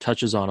footage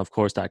touches on, of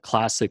course, that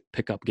classic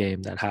pickup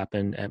game that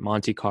happened at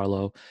Monte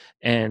Carlo.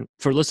 And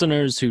for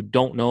listeners who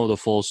don't know the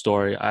full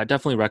story, I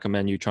definitely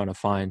recommend you trying to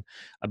find,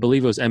 I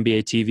believe it was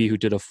NBA TV who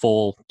did a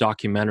full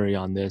documentary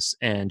on this.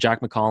 And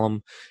Jack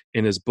McCollum,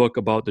 in his book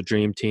about the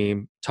Dream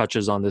Team,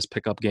 touches on this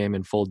pickup game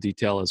in full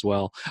detail as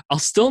well. I'll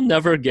still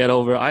never get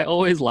over, I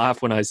always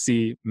laugh when I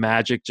see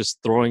Magic just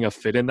throwing a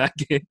fit in that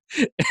game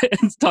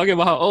and talking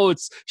about,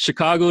 it's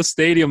Chicago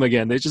Stadium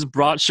again. They just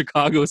brought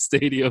Chicago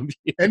Stadium.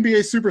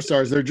 NBA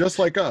superstars, they're just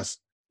like us.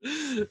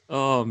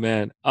 Oh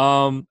man.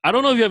 I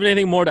don't know if you have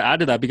anything more to add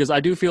to that, because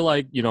I do feel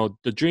like,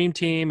 the Dream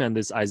Team and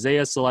this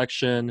Isaiah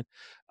selection,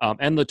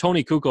 and the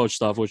Tony Kukoc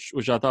stuff,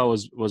 which I thought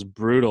was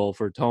brutal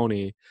for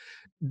Tony.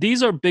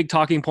 These are big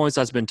talking points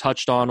that's been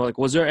touched on. Like,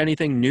 was there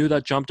anything new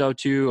that jumped out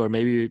to you, or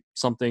maybe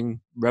something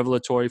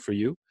revelatory for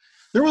you?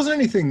 There wasn't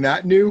anything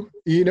that new.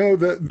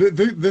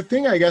 The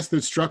thing I guess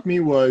that struck me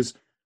was,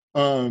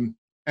 and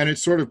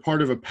it's sort of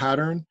part of a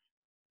pattern,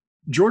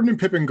 Jordan and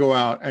Pippen go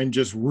out and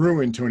just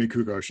ruin Tony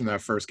Kukoc in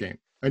that first game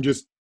and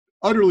just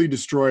utterly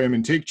destroy him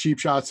and take cheap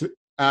shots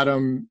at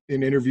him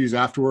in interviews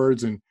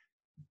afterwards. And,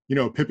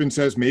 Pippen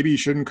says maybe he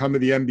shouldn't come to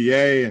the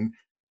NBA. And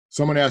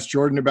someone asked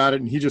Jordan about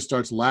it and he just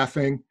starts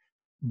laughing.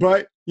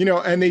 But,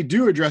 and they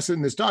do address it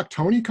in this doc.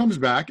 Tony comes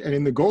back, and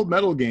in the gold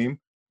medal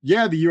game,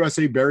 the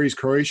USA buries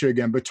Croatia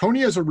again, but Tony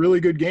has a really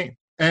good game.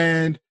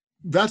 And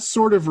that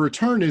sort of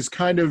return is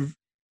kind of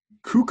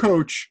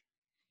Kukoc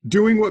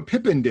doing what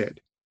Pippen did.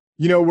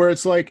 Where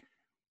it's like,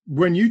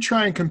 when you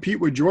try and compete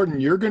with Jordan,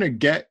 you're going to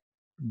get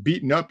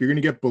beaten up. You're going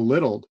to get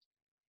belittled.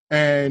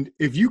 And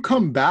if you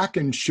come back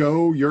and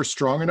show you're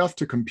strong enough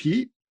to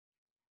compete,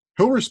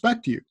 he'll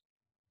respect you.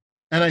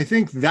 And I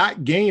think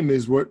that game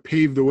is what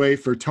paved the way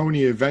for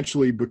Tony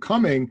eventually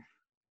becoming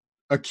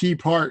a key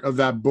part of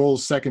that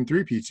Bulls second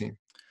three-peat team.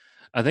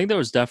 I think there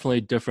was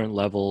definitely different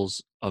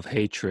levels of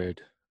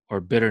hatred or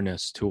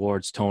bitterness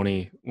towards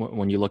Tony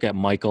when you look at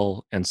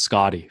Michael and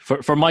Scotty.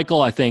 For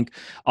Michael, I think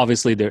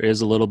obviously there is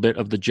a little bit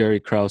of the Jerry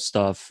Krause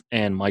stuff,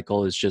 and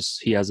Michael is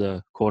he has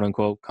a quote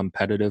unquote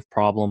competitive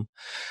problem.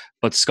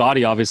 But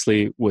Scotty,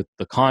 obviously, with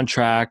the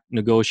contract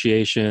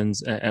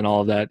negotiations and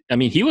all of that, I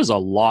mean, he was a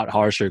lot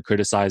harsher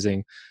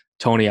criticizing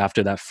Tony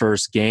after that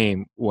first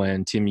game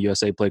when Team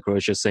USA played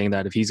Croatia, saying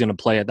that if he's going to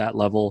play at that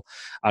level,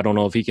 I don't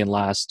know if he can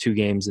last 2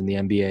 games in the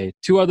NBA.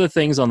 2 other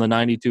things on the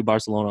 92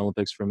 Barcelona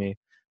Olympics for me.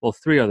 Well,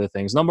 3 other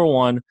things. Number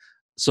one,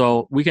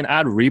 so we can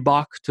add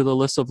Reebok to the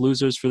list of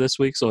losers for this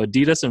week. So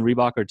Adidas and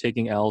Reebok are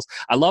taking L's.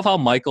 I love how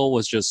Michael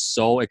was just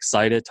so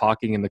excited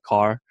talking in the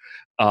car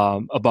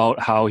about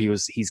how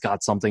he's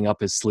got something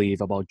up his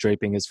sleeve about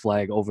draping his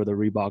flag over the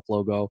Reebok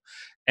logo.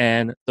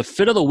 And the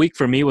fit of the week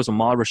for me was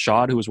Ahmad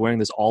Rashad, who was wearing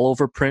this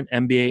all-over print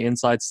NBA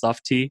Inside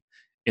Stuff tee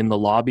in the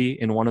lobby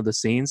in one of the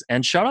scenes.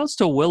 And shout-outs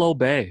to Willow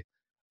Bay,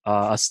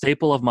 a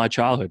staple of my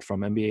childhood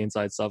from NBA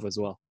Inside Stuff as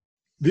well.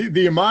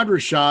 The Ahmad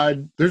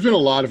Rashad, there's been a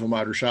lot of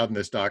Ahmad Rashad in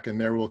this doc, and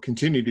there will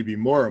continue to be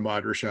more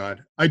Ahmad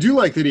Rashad. I do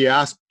like that he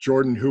asked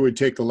Jordan who would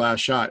take the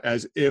last shot,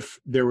 as if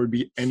there would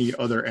be any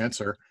other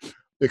answer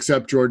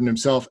except Jordan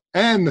himself,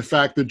 and the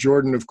fact that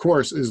Jordan, of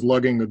course, is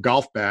lugging a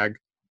golf bag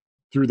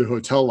through the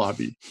hotel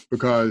lobby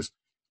because,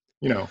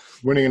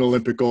 winning an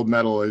Olympic gold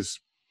medal is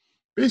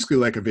basically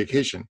like a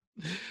vacation.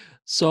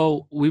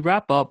 So we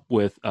wrap up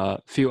with a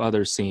few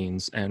other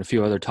scenes and a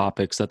few other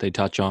topics that they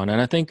touch on. And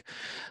I think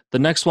the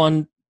next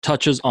one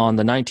touches on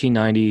the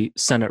 1990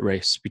 Senate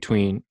race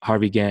between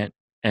Harvey Gantt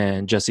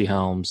and Jesse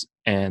Helms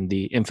and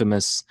the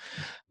infamous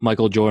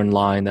Michael Jordan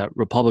line that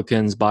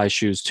Republicans buy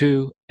shoes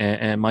too.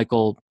 And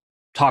Michael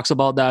talks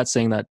about that,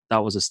 saying that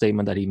that was a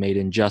statement that he made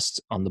in jest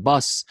on the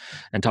bus,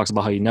 and talks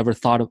about how he never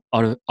thought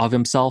of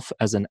himself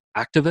as an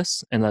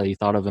activist and that he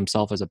thought of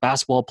himself as a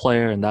basketball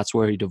player, and that's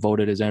where he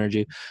devoted his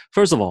energy.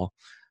 First of all,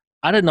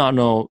 I did not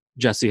know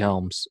Jesse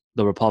Helms,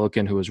 the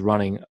Republican who was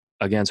running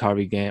against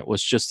Harvey Gantt,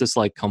 was just this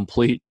like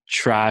complete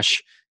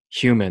trash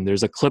human.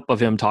 There's a clip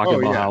of him talking Oh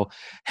about yeah. how,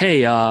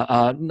 hey,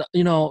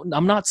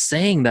 I'm not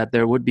saying that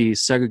there would be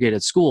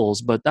segregated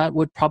schools, but that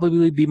would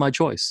probably be my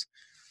choice.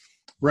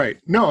 Right.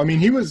 No, I mean,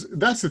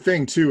 that's the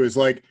thing too, is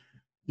like,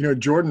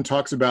 Jordan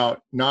talks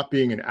about not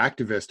being an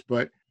activist,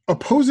 but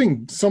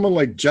opposing someone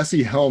like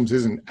Jesse Helms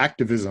isn't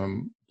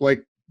activism.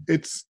 Like,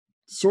 it's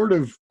sort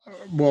of,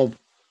 well,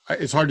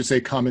 it's hard to say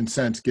common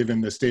sense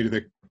given the state of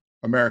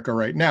America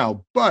right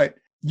now, but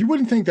you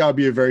wouldn't think that would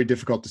be a very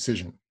difficult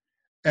decision.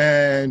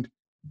 And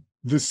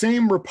the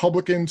same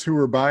Republicans who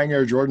were buying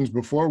Air Jordans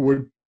before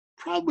would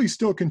probably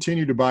still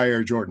continue to buy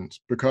Air Jordans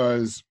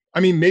because, I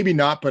mean, maybe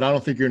not, but I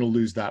don't think you're going to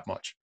lose that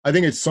much. I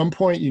think at some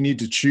point you need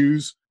to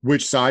choose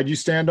which side you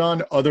stand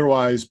on.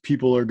 Otherwise,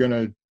 people are going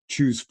to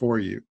choose for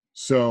you.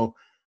 So,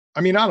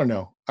 I mean, I don't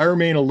know. I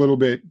remain a little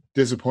bit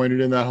disappointed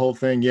in that whole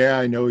thing. Yeah,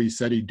 I know he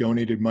said he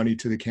donated money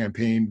to the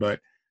campaign, but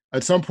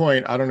at some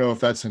point, I don't know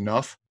if that's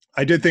enough.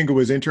 I did think it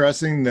was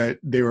interesting that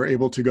they were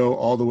able to go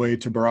all the way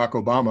to Barack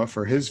Obama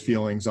for his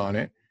feelings on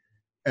it.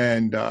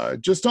 And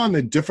just on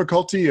the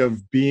difficulty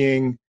of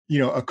being,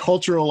 a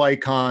cultural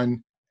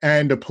icon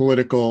and a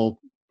political,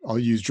 I'll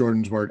use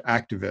Jordan's word,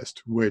 activist,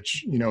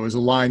 which, is a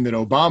line that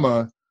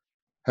Obama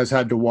has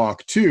had to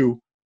walk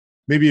too,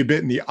 maybe a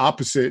bit in the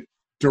opposite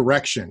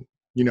direction,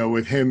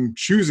 with him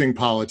choosing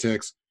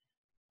politics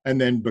and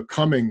then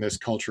becoming this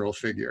cultural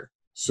figure.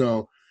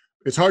 So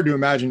it's hard to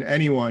imagine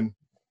anyone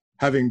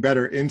having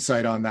better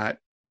insight on that,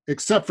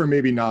 except for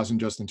maybe Nas and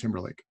Justin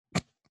Timberlake.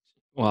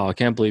 Wow, I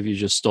can't believe you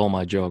just stole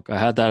my joke. I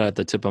had that at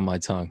the tip of my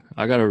tongue.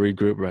 I got to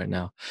regroup right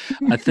now.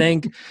 I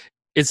think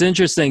it's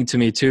interesting to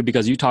me too,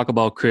 because you talk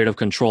about creative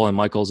control and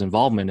Michael's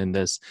involvement in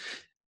this.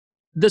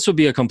 This would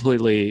be a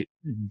completely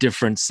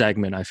different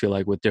segment, I feel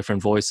like, with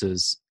different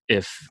voices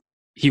if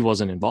he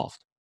wasn't involved.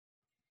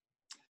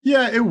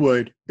 Yeah, it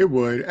would. It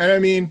would. And I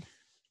mean,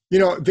 they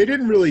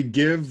didn't really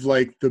give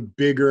like the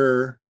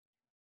bigger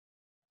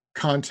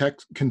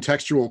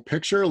contextual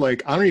picture.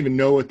 Like, I don't even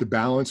know what the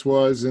balance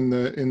was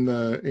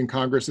in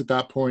Congress at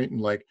that point, and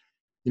like,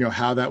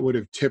 how that would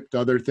have tipped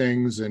other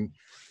things, and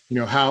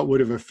how it would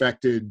have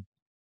affected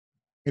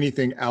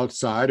anything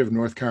outside of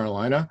North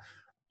Carolina.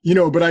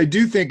 But I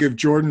do think if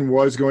Jordan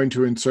was going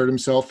to insert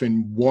himself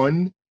in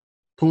one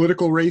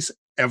political race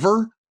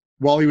ever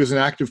while he was an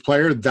active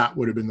player, that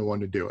would have been the one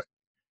to do it.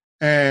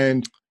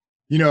 And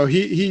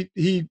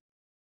he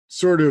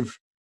sort of,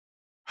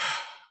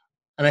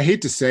 and I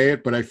hate to say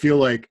it, but I feel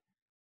like,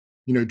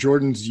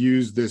 Jordan's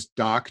used this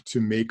doc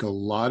to make a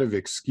lot of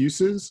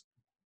excuses,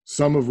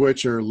 some of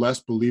which are less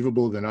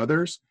believable than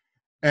others.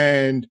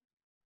 And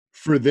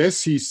for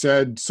this, he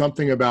said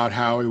something about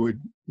how it would,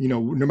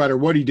 no matter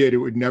what he did, it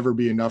would never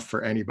be enough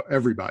for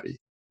everybody.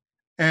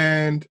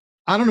 And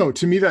I don't know,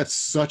 to me, that's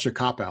such a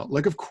cop-out.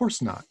 Like, of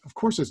course not. Of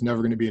course it's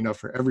never going to be enough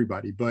for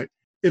everybody, but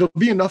it'll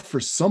be enough for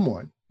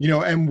someone,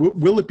 and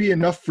will it be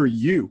enough for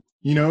you?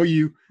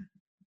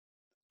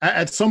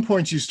 At some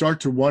point you start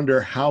to wonder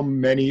how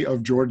many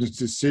of Jordan's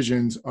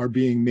decisions are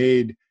being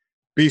made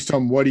based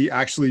on what he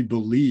actually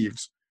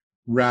believes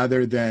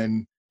rather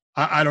than,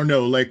 I don't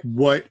know, like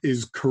what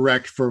is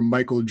correct for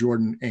Michael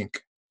Jordan Inc.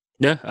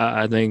 Yeah,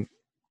 I think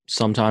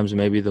sometimes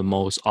maybe the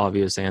most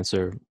obvious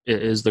answer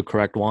is the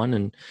correct one,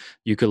 and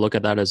you could look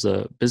at that as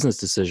a business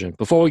decision.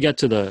 Before we get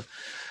to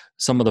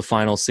some of the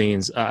final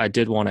scenes, I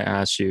did want to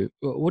ask you,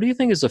 what do you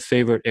think is a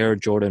favorite Air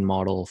Jordan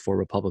model for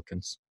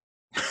Republicans?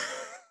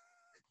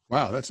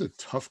 Wow, that's a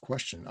tough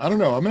question. I don't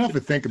know. I'm gonna have to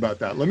think about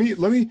that. Let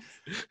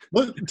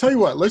tell you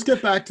what. Let's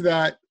get back to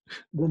that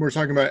when we're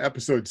talking about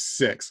episode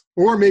 6,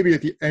 or maybe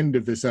at the end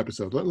of this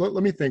episode.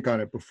 Let me think on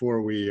it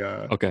before we.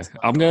 Okay,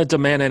 I'm gonna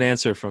demand an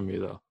answer from you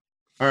though.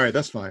 All right,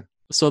 that's fine.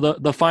 So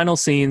the final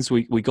scenes,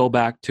 we go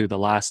back to the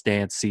Last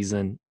Dance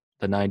season,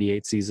 the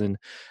 98 season,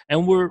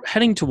 and we're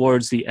heading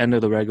towards the end of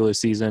the regular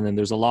season, and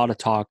there's a lot of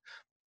talk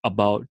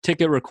about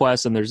ticket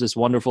requests, and there's this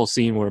wonderful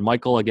scene where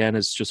Michael again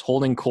is just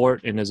holding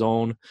court in his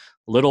own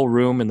little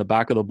room in the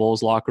back of the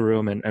Bulls locker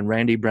room, and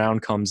Randy Brown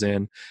comes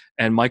in,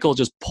 and Michael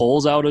just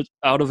pulls out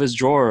of his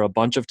drawer a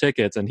bunch of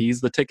tickets, and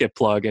he's the ticket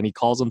plug, and he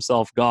calls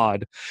himself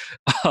God.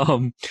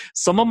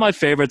 Some of my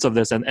favorites of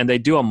this, and they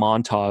do a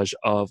montage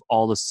of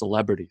all the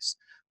celebrities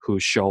who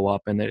show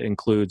up, and it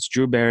includes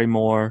Drew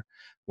Barrymore,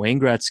 Wayne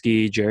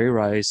Gretzky, Jerry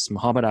Rice,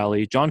 Muhammad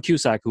Ali, John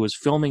Cusack, who was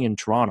filming in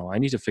Toronto. I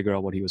need to figure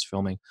out what he was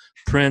filming.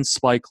 Prince,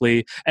 Spike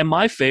Lee. And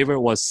my favorite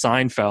was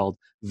Seinfeld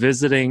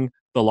visiting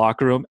the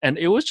locker room. And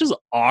it was just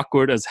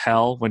awkward as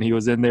hell when he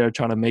was in there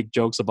trying to make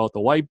jokes about the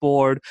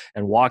whiteboard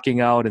and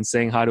walking out and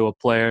saying hi to a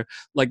player.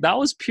 Like, that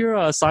was pure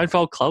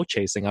Seinfeld clout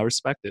chasing. I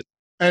respect it.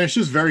 And it's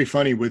just very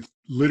funny with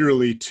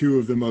literally two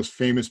of the most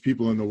famous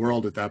people in the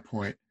world at that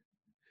point,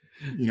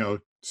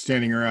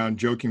 standing around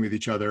joking with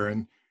each other.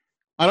 And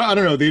I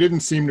don't know, they didn't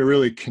seem to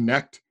really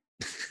connect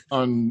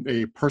on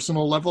a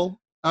personal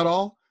level at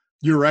all.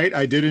 You're right.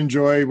 I did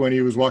enjoy when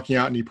he was walking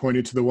out and he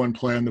pointed to the one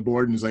play on the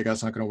board and he's like,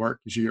 that's not going to work.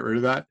 You should get rid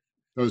of that.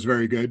 That was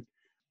very good.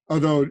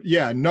 Although,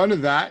 yeah, none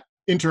of that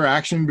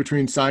interaction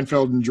between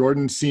Seinfeld and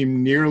Jordan seemed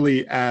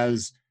nearly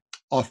as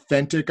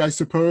authentic, I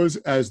suppose,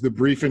 as the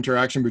brief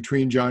interaction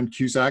between John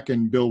Cusack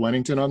and Bill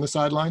Wennington on the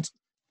sidelines.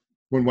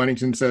 When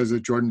Wennington says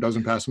that Jordan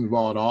doesn't pass him the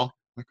ball at all,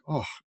 like,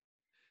 oh,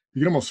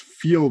 you can almost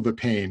feel the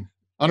pain.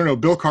 I don't know.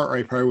 Bill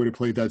Cartwright probably would have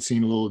played that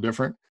scene a little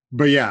different.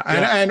 But yeah.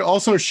 And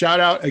also shout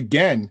out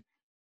again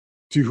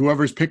to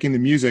whoever's picking the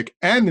music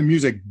and the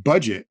music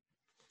budget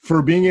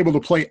for being able to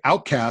play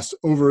Outkast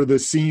over the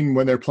scene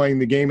when they're playing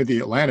the game at the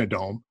Atlanta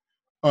Dome.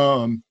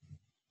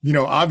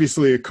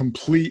 Obviously a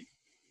complete,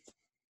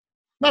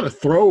 not a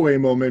throwaway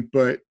moment,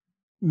 but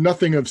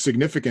nothing of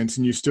significance,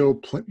 and you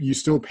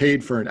still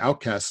paid for an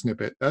Outkast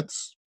snippet.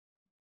 That's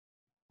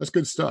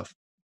good stuff.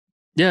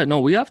 Yeah, no,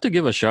 we have to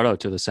give a shout out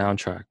to the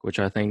soundtrack, which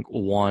I think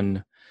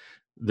won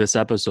this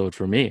episode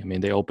for me. I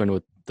mean, they opened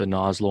with the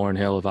Nas Lauryn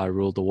Hill "If I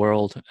Ruled the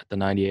World" at the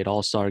 '98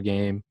 All-Star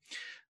Game.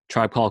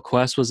 Tribe Called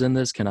Quest was in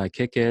this. "Can I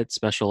Kick It?"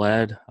 Special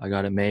Ed, "I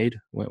Got It Made."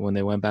 When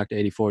they went back to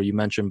 '84, you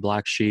mentioned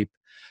Black Sheep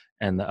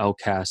and the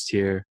Outkast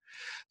here.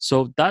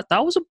 So that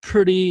was a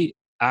pretty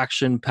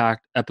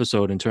action-packed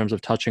episode in terms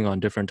of touching on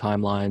different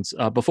timelines.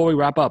 Before we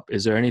wrap up,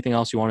 is there anything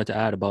else you wanted to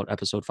add about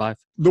episode 5?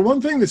 The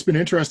one thing that's been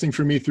interesting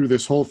for me through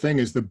this whole thing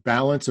is the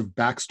balance of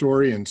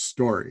backstory and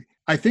story.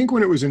 I think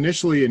when it was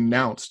initially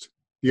announced,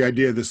 the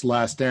idea of this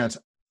Last Dance,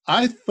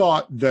 I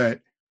thought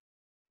that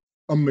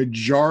a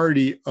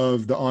majority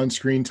of the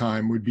on-screen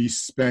time would be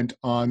spent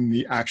on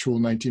the actual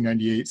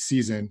 1998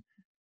 season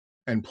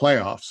and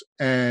playoffs.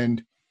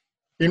 And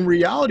in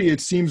reality,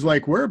 it seems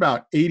like we're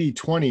about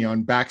 80-20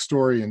 on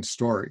backstory and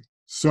story.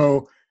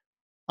 So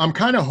I'm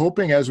kind of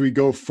hoping as we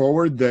go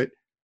forward that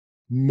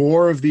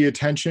more of the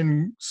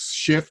attention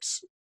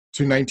shifts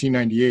to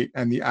 1998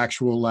 and the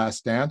actual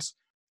Last Dance.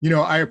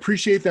 I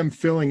appreciate them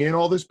filling in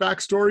all this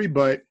backstory,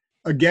 but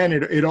again,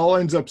 it all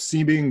ends up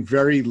seeming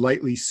very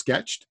lightly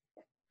sketched,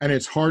 and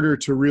it's harder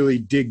to really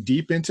dig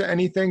deep into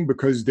anything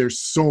because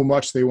there's so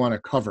much they want to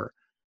cover.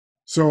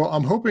 So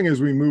I'm hoping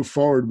as we move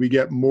forward, we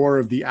get more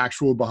of the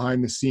actual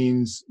behind the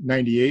scenes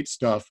 98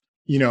 stuff,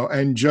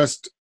 and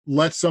just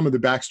let some of the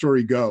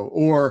backstory go.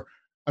 Or,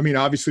 I mean,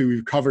 obviously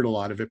we've covered a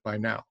lot of it by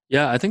now.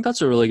 Yeah, I think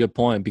that's a really good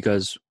point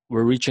because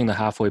we're reaching the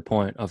halfway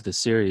point of the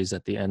series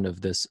at the end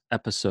of this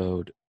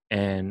episode.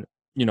 And,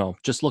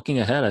 just looking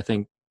ahead, I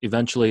think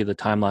eventually the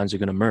timelines are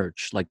going to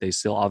merge. Like, they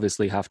still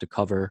obviously have to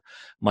cover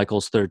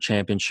Michael's third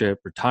championship,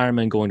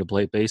 retirement, going to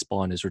play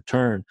baseball, and his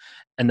return.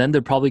 And then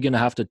they're probably going to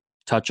have to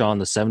touch on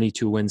the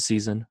 72-win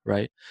season,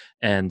 right?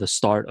 And the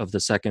start of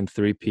the second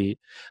three-peat.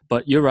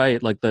 But you're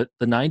right, like the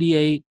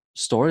 98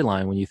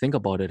 storyline, when you think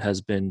about it, has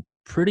been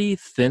pretty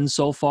thin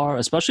so far,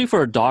 especially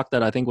for a doc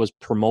that I think was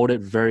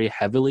promoted very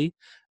heavily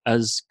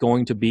as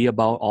going to be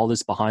about all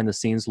this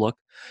behind-the-scenes look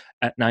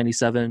at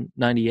 97,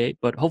 98.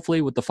 But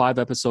hopefully with the 5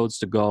 episodes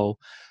to go,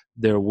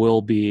 there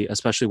will be,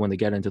 especially when they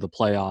get into the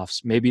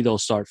playoffs, maybe they'll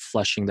start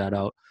fleshing that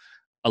out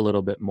a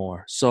little bit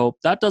more. So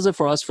that does it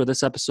for us for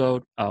this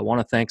episode. I want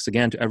to thanks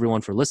again to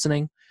everyone for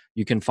listening.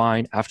 You can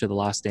find After the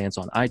Last Dance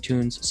on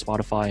iTunes,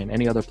 Spotify, and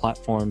any other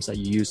platforms that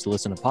you use to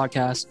listen to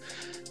podcasts.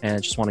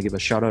 And just want to give a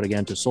shout out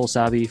again to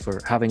SoleSavy for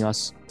having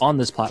us on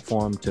this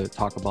platform to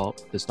talk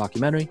about this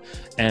documentary.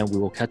 And we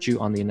will catch you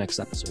on the next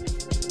episode.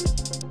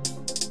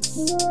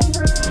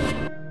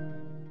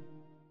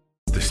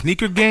 The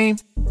sneaker game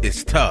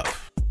is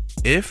tough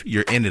if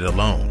you're in it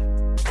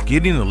alone.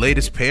 Getting the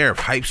latest pair of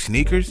hype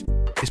sneakers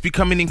is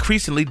becoming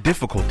increasingly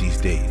difficult these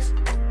days.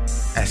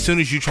 As soon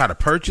as you try to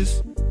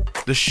purchase,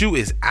 the shoe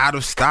is out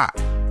of stock.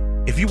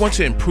 If you want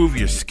to improve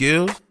your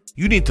skills,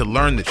 you need to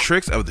learn the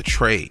tricks of the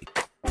trade.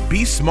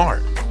 Be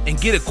smart and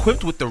get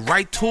equipped with the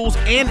right tools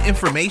and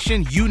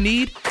information you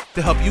need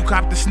to help you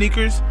cop the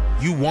sneakers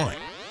you want.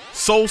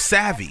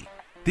 SoleSavy,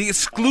 the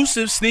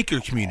exclusive sneaker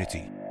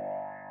community